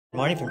Good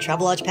morning from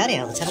Travel Lodge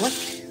Pattaya. Let's have a look.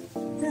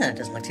 Yeah, it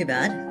doesn't look too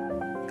bad.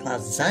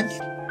 Clouds and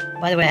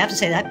sun. By the way, I have to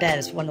say that bed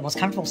is one of the most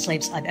comfortable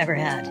sleeps I've ever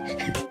had.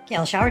 Okay,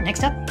 I'll shower.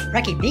 Next up,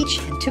 Recce Beach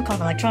and Tukom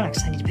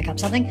electronics. I need to pick up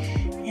something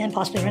and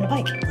possibly rent a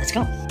bike. Let's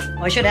go.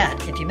 Oh, I should add,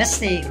 if you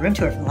missed the room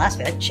tour from the last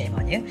bed, shame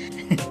on you.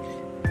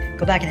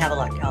 Go back and have a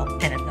look. I'll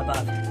pin it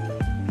above.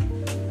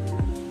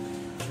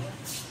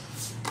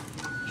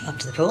 Up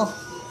to the pool.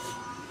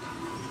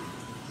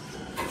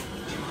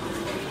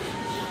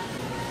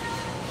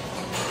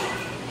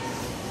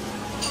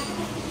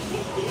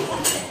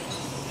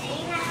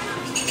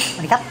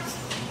 Money cup.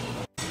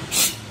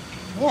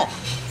 Yeah.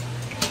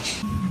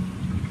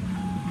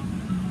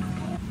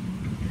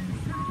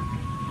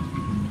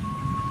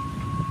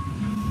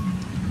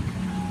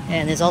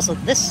 And there's also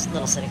this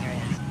little sitting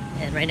area.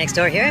 And right next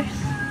door here,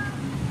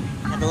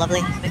 have the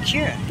lovely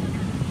Mercure. A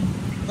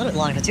little bit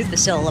long in the tooth, but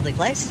still a lovely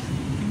place.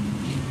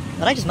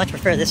 But I just much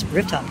prefer this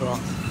rooftop pool.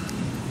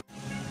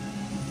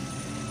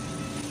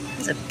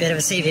 It's a bit of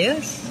a sea view.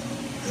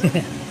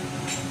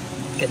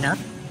 Good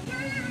enough.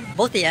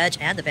 Both the Edge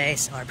and the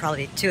Base are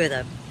probably two of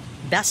the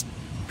best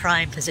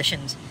prime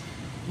positioned,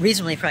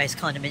 reasonably priced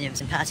condominiums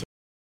in Pattaya.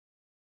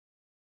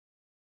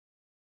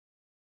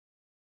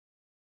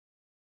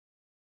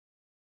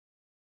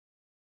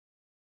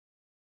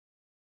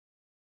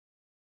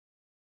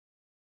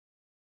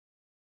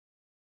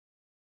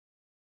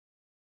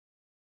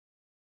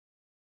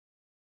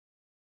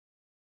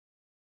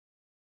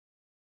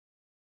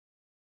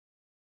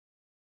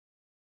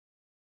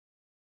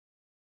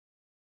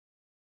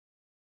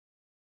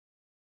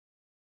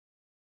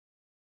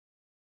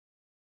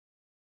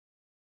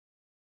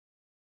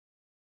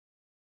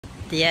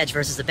 The Edge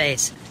versus the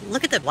Base.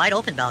 Look at the wide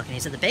open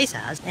balconies that the Base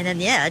has, and then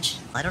the Edge,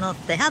 I don't know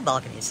if they have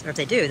balconies, or if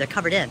they do, they're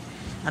covered in.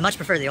 I much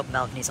prefer the open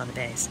balconies on the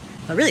Base.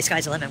 But really,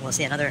 sky's the limit. We'll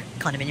see another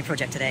condominium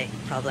project today,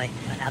 probably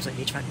an absolute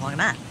beachfront along a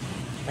mat.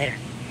 Later.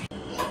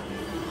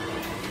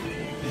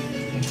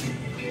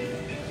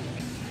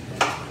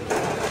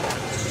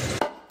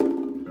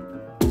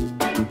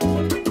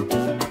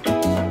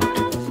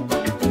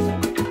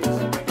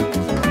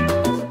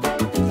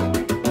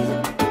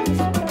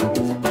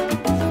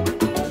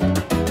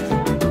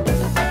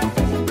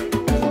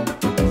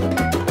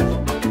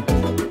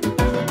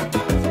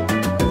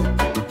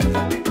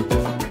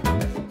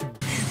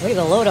 Look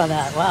at the load on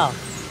that, wow.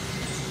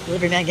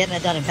 Delivery man getting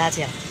it done in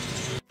Pattaya.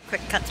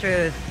 Quick cut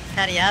through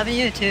Pattaya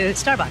Avenue to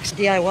Starbucks.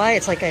 DIY,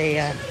 it's like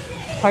a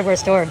hardware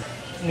store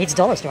meets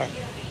dollar store.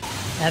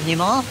 Avenue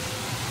Mall,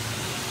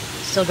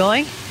 still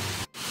going.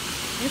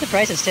 Look at the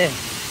prices too.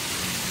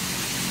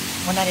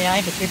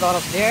 $1.99 for 3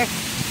 bottles of beer.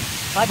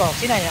 5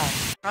 bottles,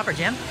 $2.99. Proper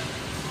gym. I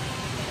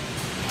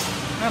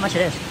don't know how much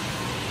it is.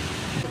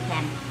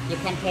 You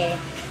can pay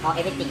for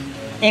everything.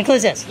 It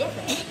includes this? Yes,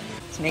 sir.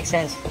 This makes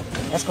sense.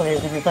 The escalator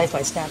has been replaced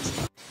by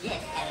steps.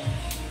 Yes, and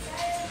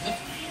this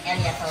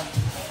area so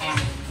and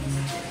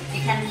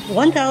you can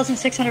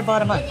 1,600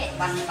 baht a month.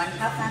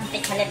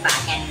 1,600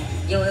 baht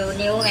and you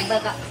new member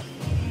got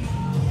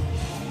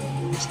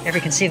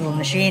Every conceivable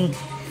machine,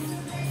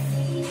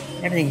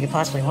 everything you could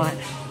possibly want.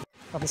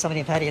 Probably somebody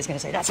in Pattaya is going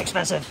to say, that's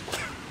expensive.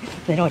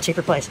 They know a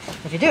cheaper place.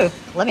 If you do,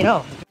 let me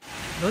know.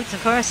 Boots,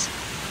 of course.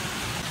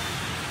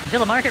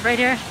 Villa Market right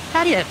here.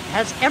 Pattaya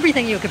has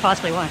everything you could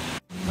possibly want.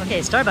 Okay,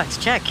 Starbucks,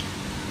 check.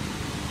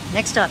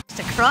 Next up, just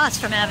across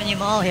from Avenue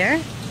Mall here.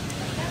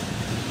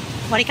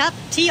 What do you got?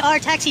 TR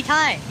Taxi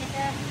Thai. yes,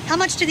 sir. How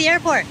much to the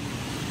airport?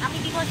 How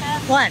many people, sir?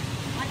 One.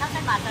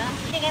 1,000 baht, sir.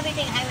 Including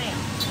everything highway.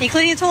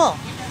 Including the toll.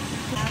 Yes,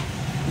 sir.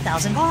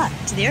 1,000 baht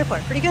to the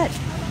airport. Pretty good.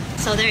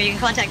 So there, you can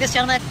contact this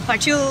gentleman.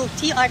 Parchu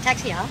TR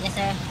Taxi, huh? Yes,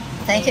 sir.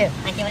 Thank you.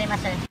 Thank you very much,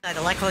 sir. At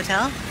the Lake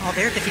Hotel, all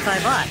there,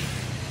 55 baht.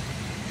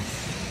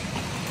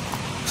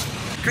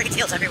 Great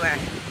deals everywhere.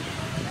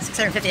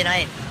 650 a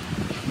night.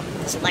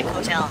 It's a Lake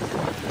Hotel.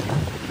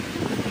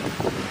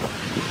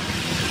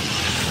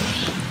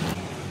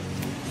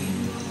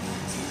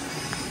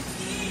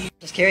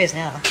 Just curious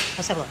now.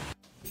 Let's have a look.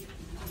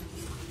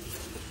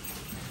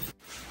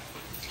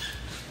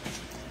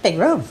 Big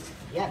room.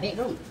 Yeah, big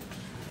room.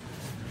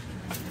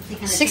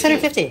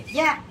 650.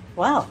 Yeah.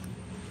 Wow.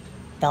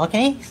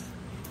 Balcony.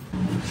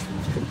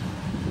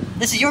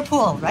 This is your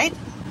pool, right?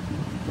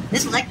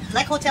 This is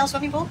Lake Hotel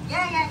swimming pool?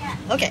 Yeah.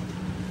 Okay.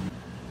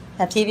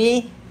 Have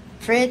TV,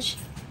 fridge.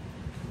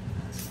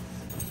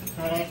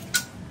 Alright.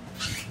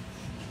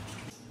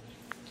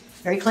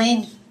 Very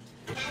clean.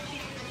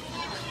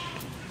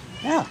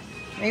 Oh,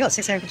 there you go,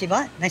 650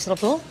 baht. Nice little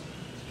pool.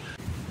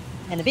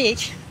 And the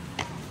beach.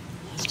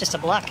 It's just a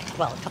block,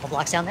 well, a couple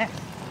blocks down there.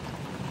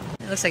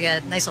 It looks like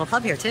a nice little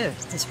pub here too.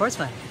 It's a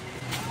sportsman.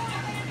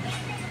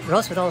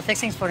 Roast with all the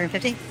fixings,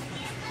 450.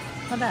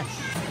 Not bad.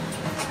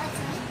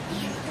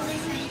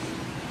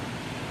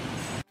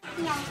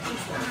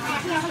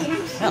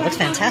 Oh, it looks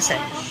fantastic.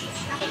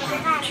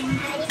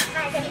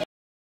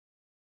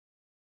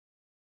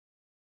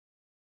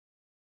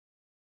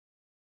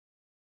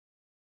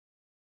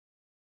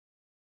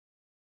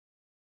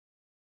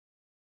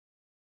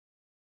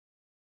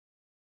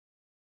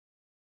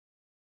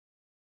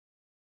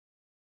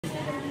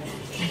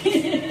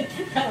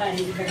 I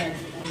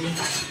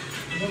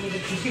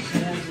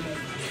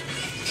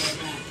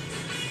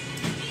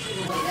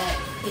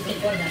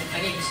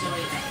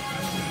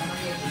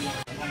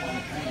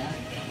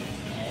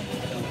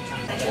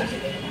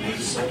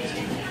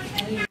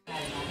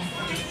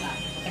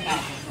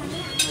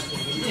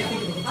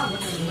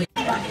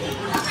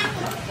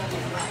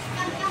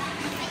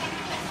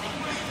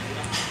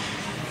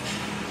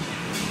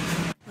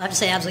have to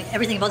say absolutely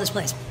everything about this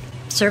place.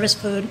 Service,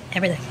 food,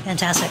 everything.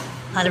 Fantastic.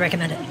 Highly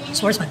recommend it.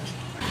 Sportsman.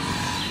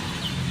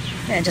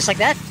 And just like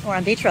that, we're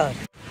on Beach Road.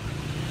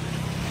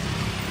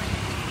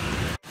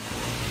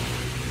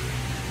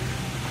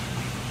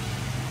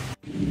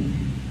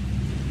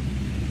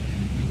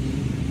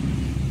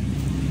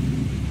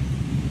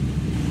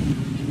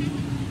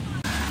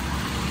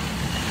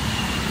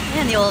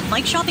 And the old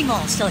Mike shopping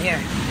mall is still here.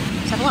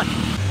 Let's have a look.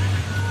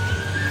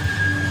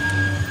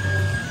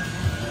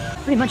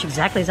 Pretty much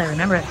exactly as I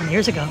remember it from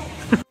years ago.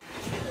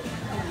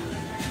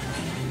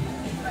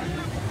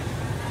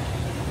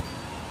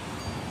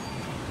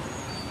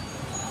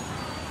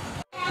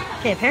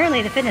 Okay,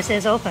 apparently the fitness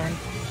is open,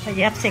 but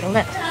you have to take a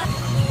lift.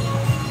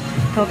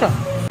 Tukom.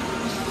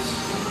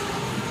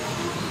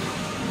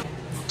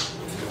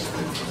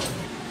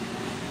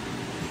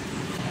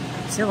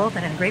 Still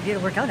open and a great view to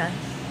work out at.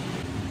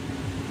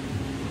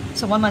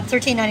 So 1 month,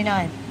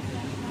 $13.99.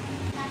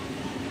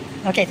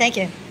 Okay, thank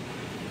you.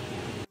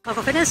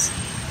 Coco Fitness,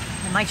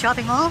 and Mike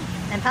Shopping Mall,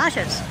 and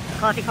Pasha's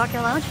Coffee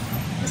Cocktail Lounge.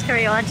 Let's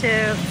carry on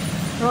to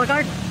Royal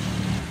Garden.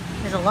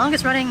 It's the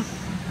longest running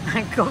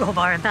go-go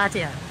bar in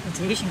Pattaya. It's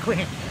the Asian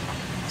Queen.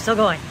 Still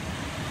going.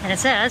 And it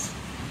says,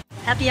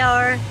 happy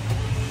hour,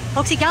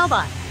 Hoxie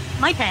Galbot,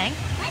 Mai Pang.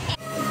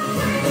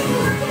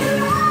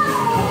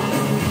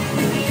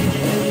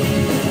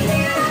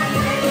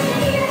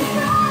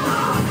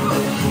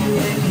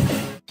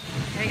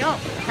 There you go.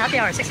 Happy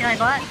hour, 69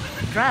 baht.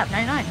 Grab,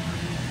 99.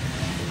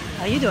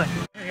 How you doing?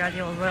 Here we are at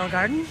the old Royal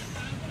Garden.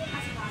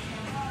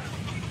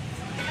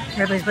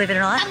 Ripley's Believe It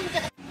or Not.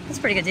 That's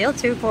a pretty good deal.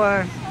 2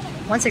 for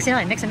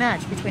 $169. Mix and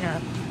match between a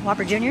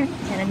Whopper Jr. and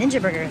a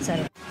Ninja Burger,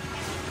 etc.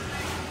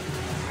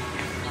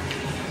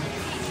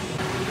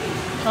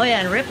 Oh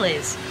yeah, and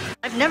Ripley's.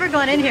 I've never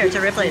gone in here to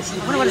Ripley's. I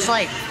wonder what it's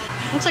like.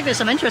 Looks like there's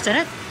some interest in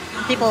it.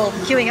 People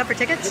queuing up for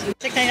tickets.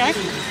 $6.99.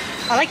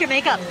 I like your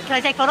makeup. Can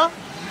I take a photo?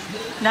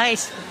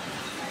 Nice.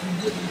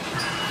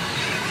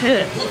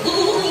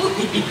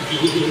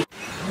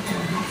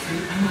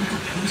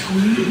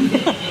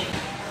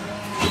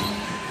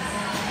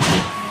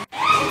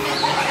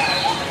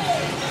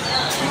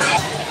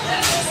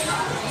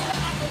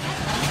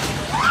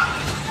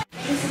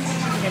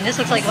 And this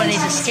looks like one of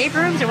these escape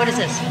rooms, or what is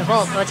this? The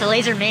vault. Oh, it's a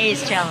laser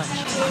maze challenge.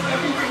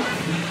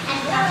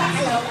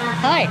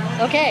 Hi.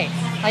 Okay.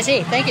 I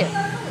see. Thank you.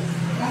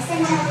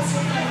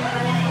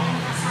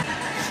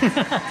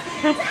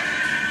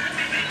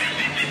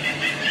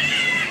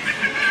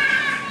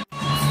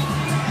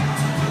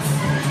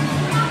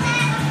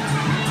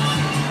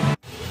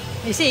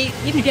 You see,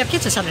 even if you have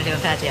kids, there's something to do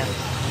in Pattaya.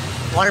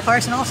 Water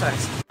parks and all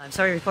sorts. I'm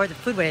sorry to report that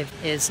Food Wave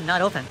is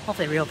not open.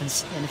 Hopefully it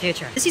reopens in the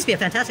future. This used to be a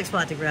fantastic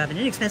spot to grab an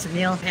inexpensive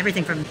meal.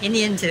 Everything from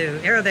Indian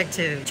to Arabic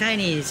to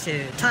Chinese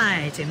to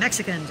Thai to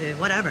Mexican to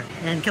whatever.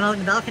 And come out in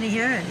the balcony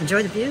here and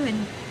enjoy the view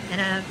and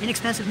an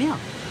inexpensive meal.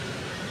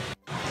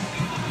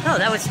 Oh,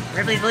 that was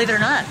Ripley's Believe It or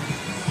Not.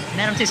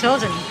 Madame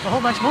Tussauds and a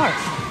whole bunch more.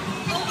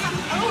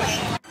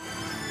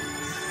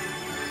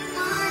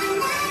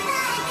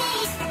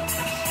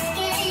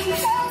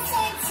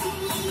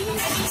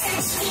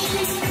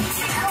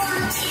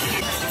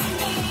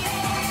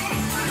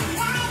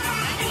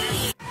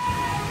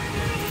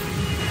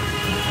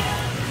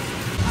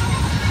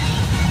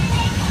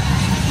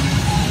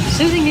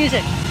 Soothing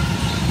music.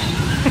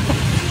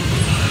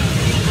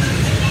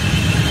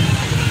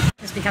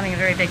 It's becoming a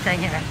very big thing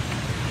here.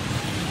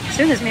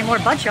 Soon there's going to be more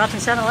bud shops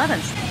and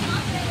 7-Elevens.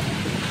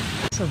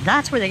 So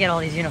that's where they get all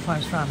these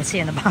uniforms from. We see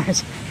in the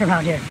bars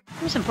around here.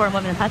 There's some foreign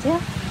women in Pattaya.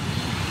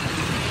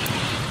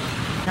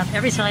 Now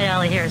every side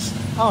alley here is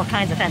all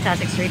kinds of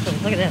fantastic street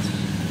food. Look at this.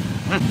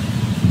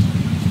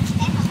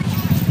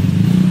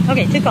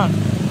 Okay, Tukom,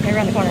 right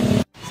around the corner.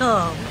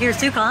 So here's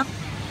Tukom,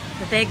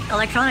 the big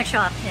electronic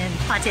shop in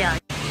Pattaya.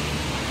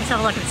 Let's have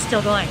a look if it's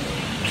still going.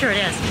 I'm sure it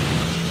is.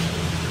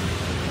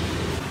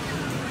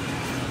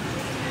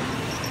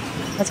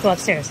 Let's go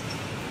upstairs.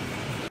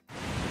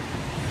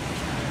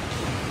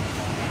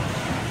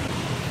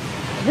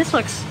 This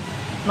looks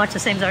much the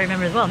same as I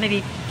remember as well.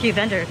 Maybe fewer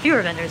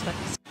vendors, but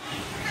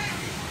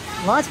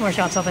lots more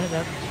shops open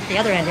at the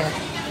other end here.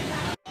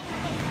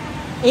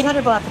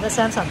 800 baht for the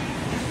Samsung.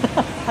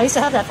 I used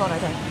to have that phone, I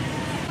think.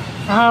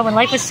 When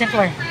life was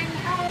simpler,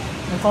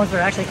 when phones were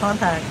actually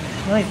compact,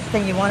 the only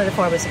thing you wanted it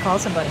for was to call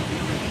somebody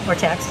or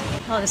text.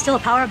 Oh, there's still a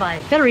power buy,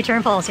 better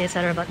return policy,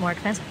 etc., but more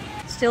expensive.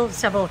 Still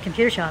several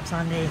computer shops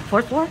on the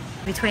 4th floor.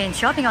 Between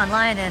shopping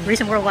online and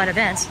recent worldwide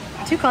events,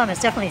 Tukom is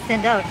definitely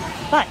thinned out,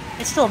 but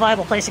it's still a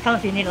viable place to come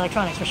if you need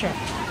electronics, for sure.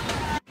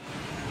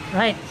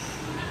 Right.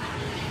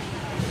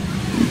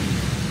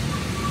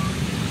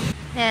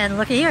 And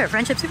looky here,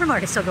 Friendship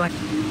Supermarket's still going.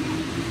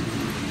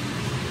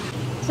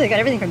 So they got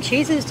everything from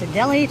cheeses to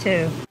deli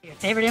to your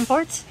favorite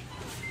imports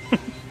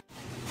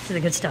to the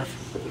good stuff.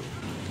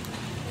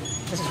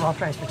 This is well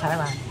priced for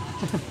Thailand.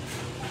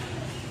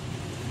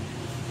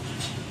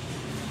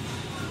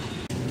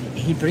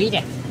 He breed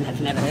it. I've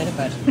never heard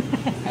about it.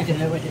 I don't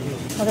know what it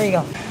is. Well, there you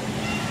go.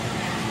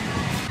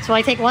 So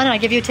I take one and I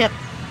give you a tip.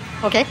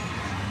 Okay?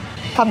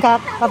 Come,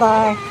 cut.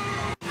 Bye-bye.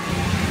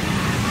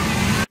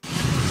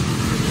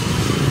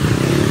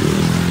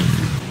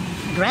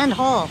 Grand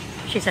Hall,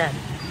 she said.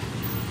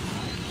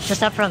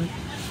 Just up from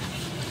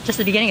just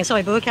the beginning of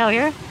Soy Buakaw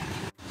here.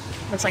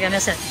 Looks like I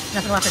miss it.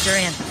 Nothing left of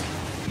durian.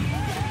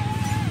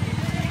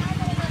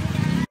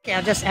 Okay,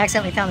 I've just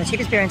accidentally found the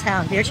cheapest beer in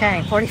town. Beer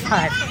Chang,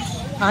 45.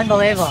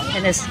 Unbelievable.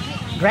 In this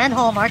Grand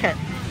Hall market.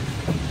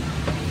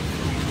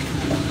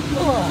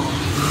 Oh.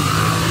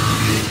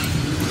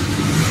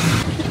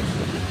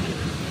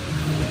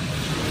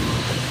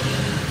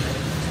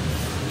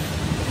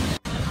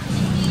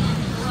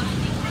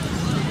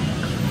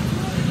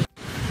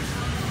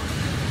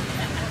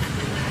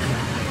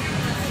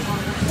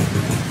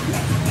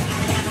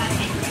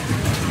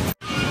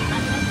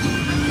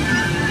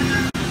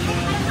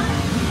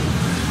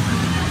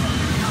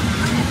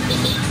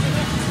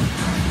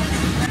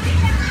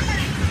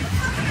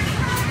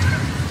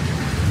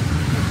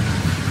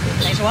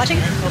 Thanks for watching.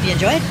 Hope you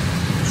enjoyed.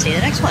 See you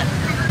in the next one.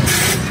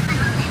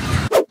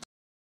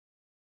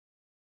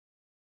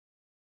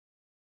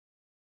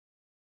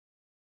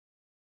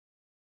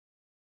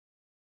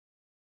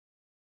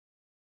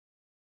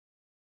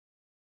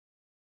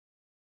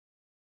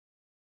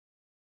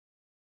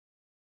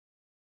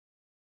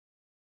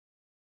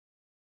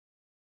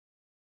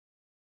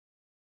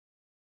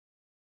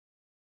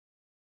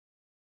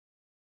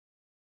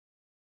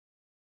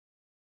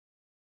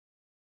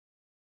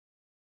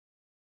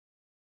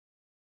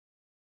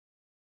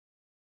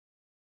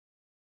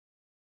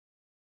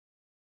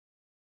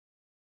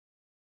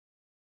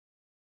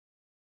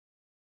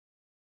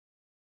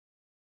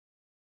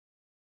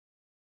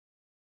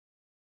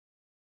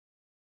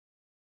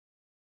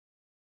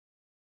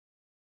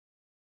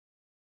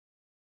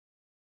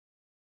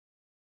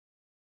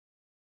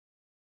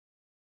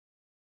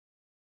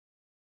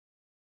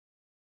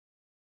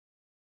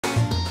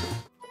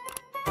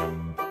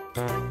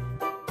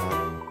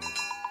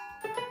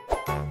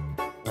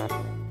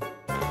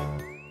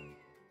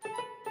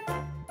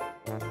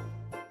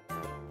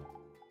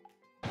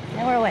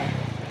 And we're away.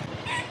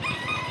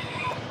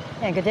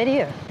 Yeah, good day to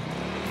you.